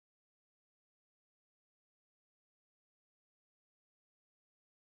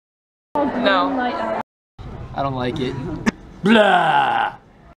No. I don't like it. Blah!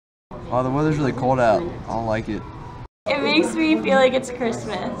 Oh, the weather's really cold out. I don't like it. It makes me feel like it's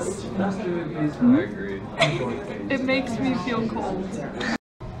Christmas. It makes me feel cold.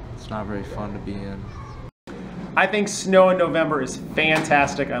 It's not very fun to be in. I think snow in November is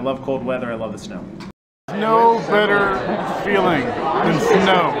fantastic. I love cold weather. I love the snow. No better feeling than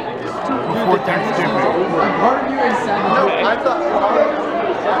snow before Thanksgiving.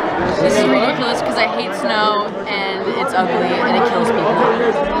 This is ridiculous because I hate snow and it's ugly and it kills people.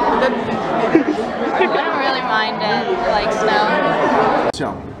 I don't really mind it. I like snow.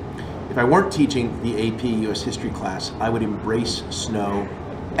 So, if I weren't teaching the AP US History class, I would embrace snow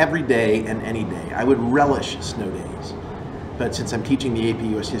every day and any day. I would relish snow days. But since I'm teaching the AP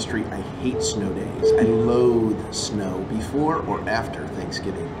US History, I hate snow days. I loathe snow before or after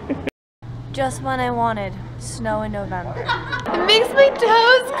Thanksgiving. Just when I wanted, snow in November. It makes my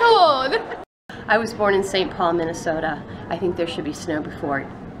toes cold. I was born in St. Paul, Minnesota. I think there should be snow before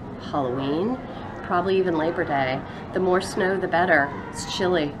Halloween, probably even Labor Day. The more snow, the better. It's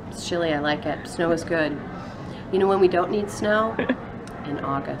chilly. It's chilly, I like it. Snow is good. You know when we don't need snow? In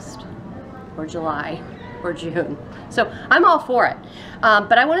August, or July, or June. So I'm all for it.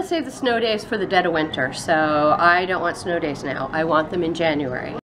 But I want to save the snow days for the dead of winter, so I don't want snow days now. I want them in January.